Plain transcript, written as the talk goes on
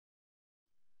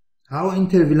How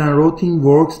inter-VLAN routing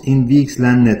works in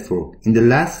VXLAN network. In the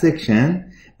last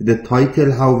section, with the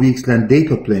title How VXLAN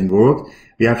data plane works,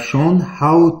 we have shown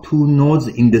how two nodes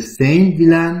in the same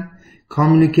VLAN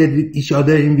communicate with each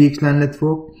other in VXLAN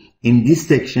network. In this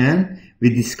section, we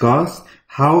discuss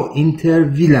how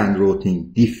inter-VLAN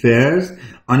routing differs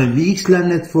on a VXLAN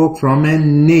network from a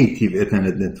native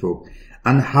Ethernet network,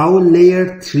 and how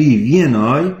layer 3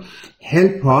 VNI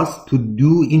help us to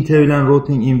do inter-VLAN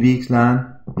routing in VXLAN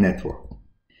network.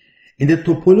 In the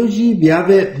topology, we have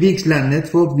a VXLAN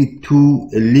network with two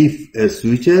leaf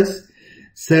switches,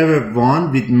 server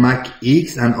 1 with MAC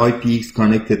X and IPX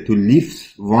connected to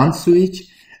leaf 1 switch,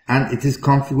 and it is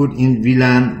configured in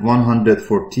VLAN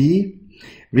 140.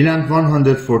 VLAN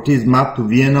 140 is mapped to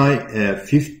VNI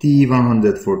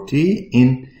 50140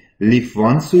 in leaf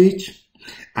 1 switch.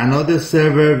 Another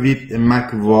server with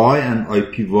MAC Y and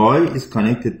IPY is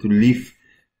connected to leaf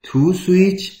 2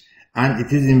 switch, and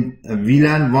it is in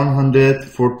VLAN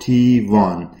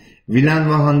 141. VLAN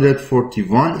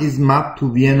 141 is mapped to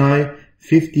VNI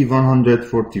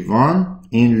 50141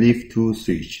 in leaf 2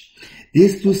 switch.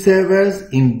 These two servers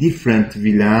in different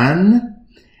VLAN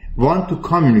want to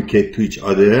communicate to each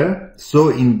other. So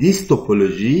in this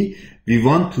topology, we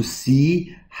want to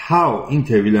see how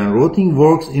inter-VLAN routing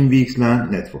works in VXLAN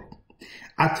network.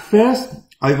 At first,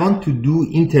 I want to do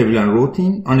inter-VLAN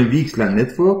routing on a VXLAN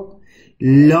network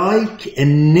like a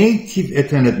native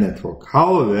Ethernet network.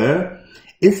 However,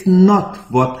 it's not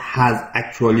what has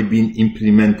actually been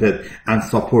implemented and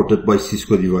supported by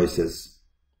Cisco devices.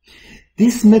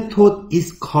 This method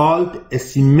is called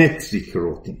asymmetric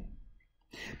routing.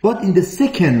 But in the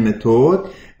second method,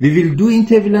 we will do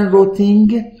inter-VLAN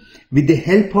routing with the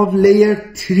help of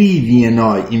layer 3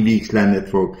 VNI in VXLAN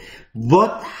network,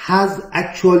 what has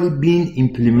actually been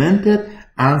implemented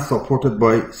and supported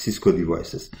by Cisco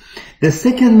devices. The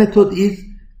second method is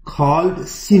called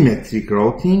symmetric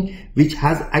routing, which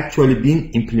has actually been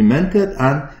implemented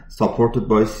and supported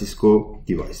by Cisco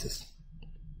devices.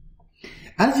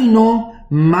 As you know,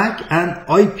 MAC and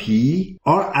IP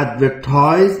are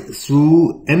advertised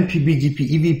through MPBGP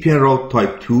EVPN route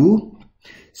type 2.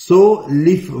 So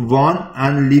leaf 1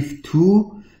 and leaf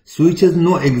 2 switches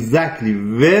know exactly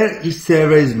where each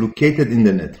server is located in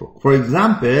the network. For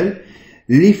example,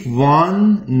 leaf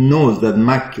 1 knows that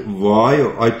MAC Y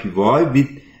or IPY with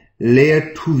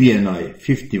layer 2 VNI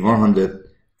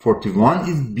 50141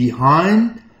 is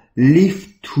behind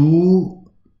leaf 2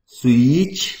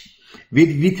 switch with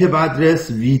VTEB address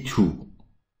V2.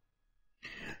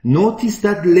 Notice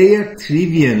that layer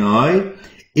 3 VNI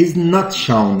is not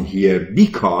shown here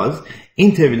because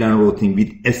inter-VLAN routing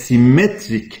with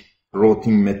asymmetric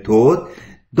routing method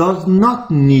does not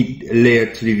need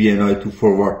layer 3 VNI to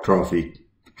forward traffic.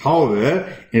 However,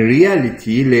 in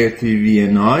reality, layer 3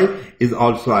 VNI is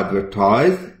also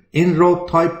advertised in route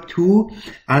type 2,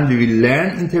 and we will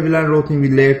learn inter-VLAN routing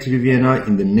with layer 3 VNI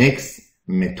in the next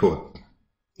method.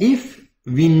 If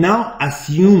we now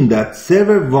assume that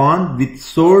server 1 with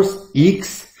source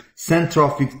X send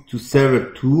traffic to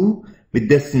server 2 with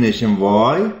destination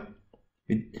Y,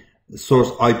 with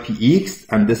source IPX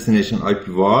and destination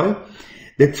IPY,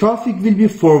 the traffic will be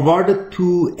forwarded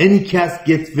to Anycast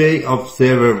gateway of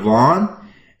server 1,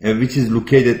 which is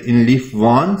located in leaf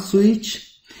 1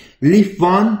 switch. Leaf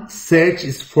 1 search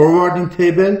its forwarding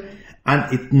table,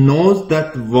 and it knows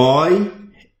that Y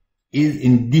is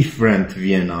in different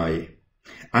VNI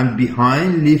and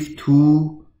behind leaf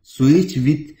 2 switch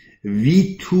with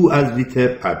V2 as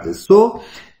VTEB address. So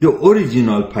the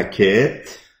original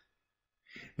packet,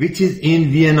 which is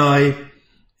in VNI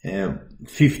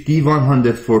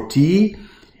 50140,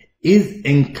 is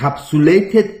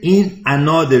encapsulated in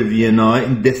another VNI,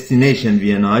 in destination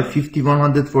VNI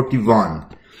 50141,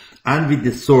 and with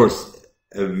the source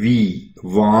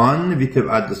V1 VTEB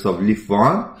address of leaf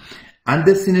 1 and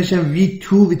destination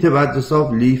V2 VTEB address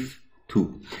of leaf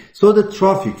 2. So the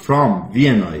traffic from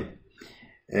VNI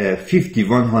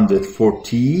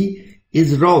 50140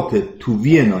 is routed to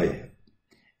VNI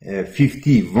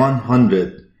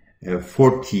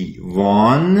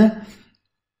 50141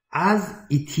 as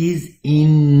it is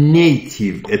in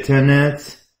native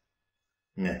Ethernet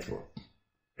network.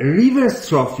 Reverse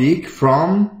traffic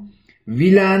from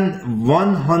VLAN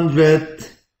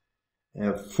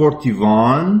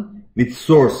 141 with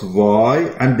source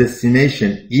Y and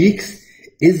destination X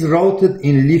is routed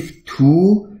in leaf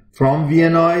 2 from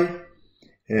VNI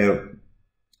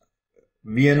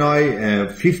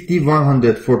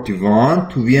 50141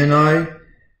 to VNI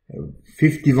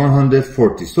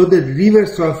 5140. So the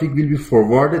reverse traffic will be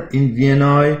forwarded in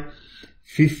VNI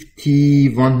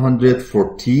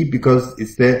 5140 because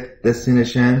it's the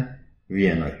destination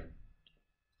VNI.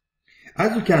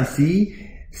 As you can see,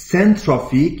 send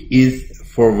traffic is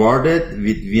forwarded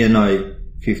with VNI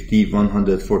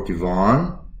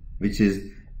 50141, which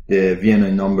is the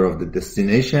VNI number of the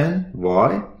destination,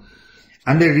 Y.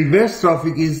 And the reverse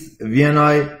traffic is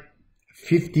VNI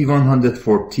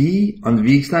 50140 on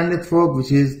VXLAN network,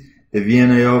 which is the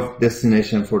VNI of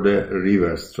destination for the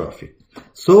reverse traffic.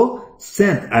 So,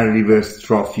 send and reverse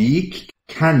traffic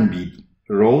can be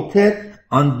routed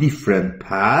on different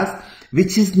paths,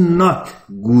 which is not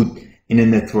good in a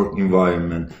network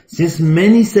environment, since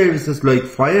many services like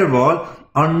firewall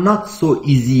are not so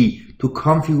easy to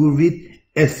configure with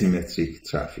asymmetric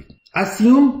traffic.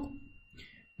 Assume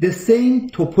the same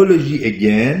topology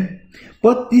again,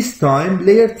 but this time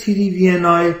layer 3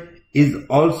 VNI is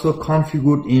also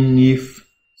configured in NIF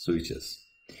switches.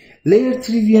 Layer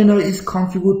 3 VNI is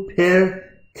configured per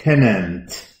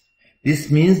tenant. This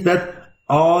means that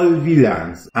all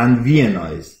VLANs and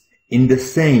VNIs in the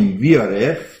same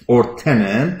VRF or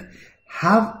tenant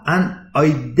have an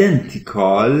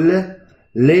identical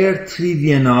layer 3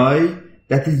 VNI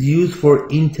that is used for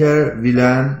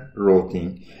inter-VLAN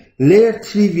routing. Layer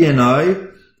 3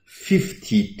 VNI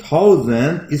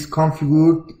 50,000 is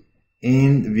configured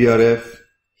in VRF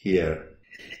here.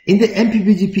 In the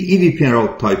MPBGP EVPN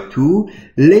route type 2,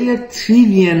 layer 3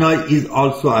 VNI is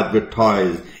also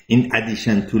advertised in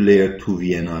addition to layer 2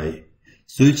 VNI.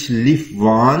 Switch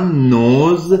LIF1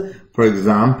 knows, for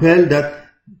example, that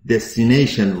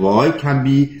destination Y can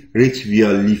be reached via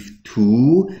LIF2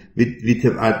 with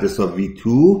VTEP address of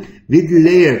V2 with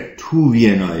layer 2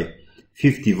 VNI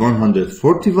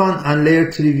 50141 and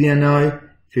layer 3 VNI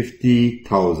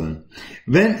 50,000.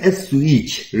 When a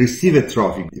switch receives a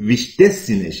traffic which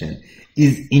destination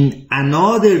is in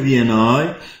another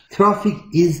VNI, traffic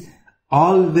is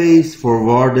always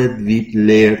forwarded with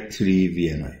layer 3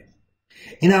 VNI.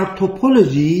 In our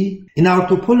topology,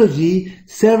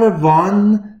 server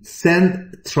 1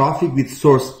 sends traffic with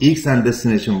source X and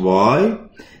destination Y.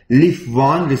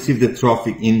 LIF1 receives the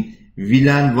traffic in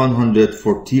VLAN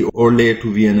 140 or layer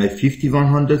 2 VNI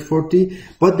 5140,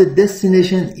 but the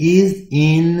destination is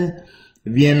in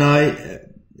VNI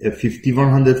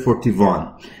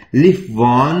 5141.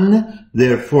 LIF1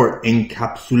 therefore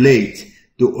encapsulates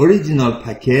the original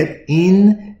packet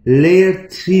in layer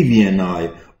 3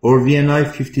 VNI or VNI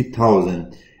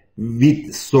 50,000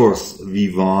 with source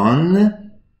V1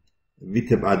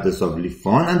 VTEP address of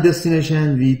LIF1 and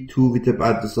destination V2 VTEP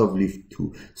address of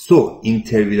LIF2. So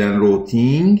inter-VLAN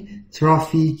routing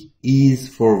traffic is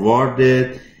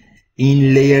forwarded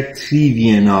in layer 3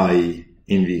 VNI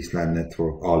in VXLAN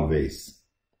network always,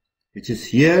 which is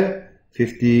here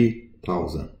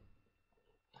 50,000.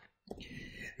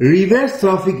 Reverse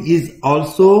traffic is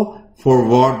also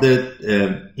forwarded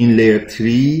in layer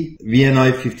 3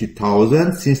 VNI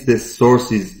 50,000 since the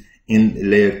source is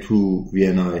in layer 2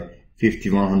 VNI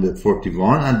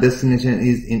 5141 and destination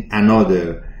is in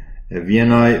another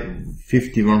VNI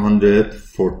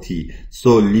 5140.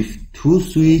 So LIF2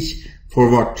 switch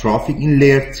forward traffic in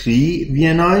layer 3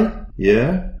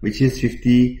 VNI, which is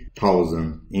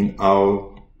 50,000 in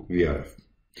our VRF.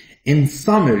 In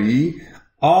summary,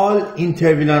 all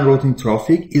inter-VLAN routing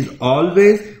traffic is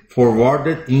always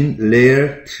forwarded in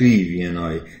layer 3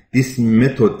 VNI. This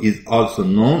method is also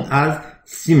known as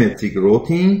symmetric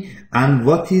routing and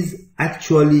what is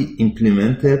actually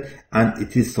implemented, and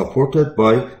it is supported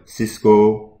by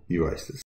Cisco devices.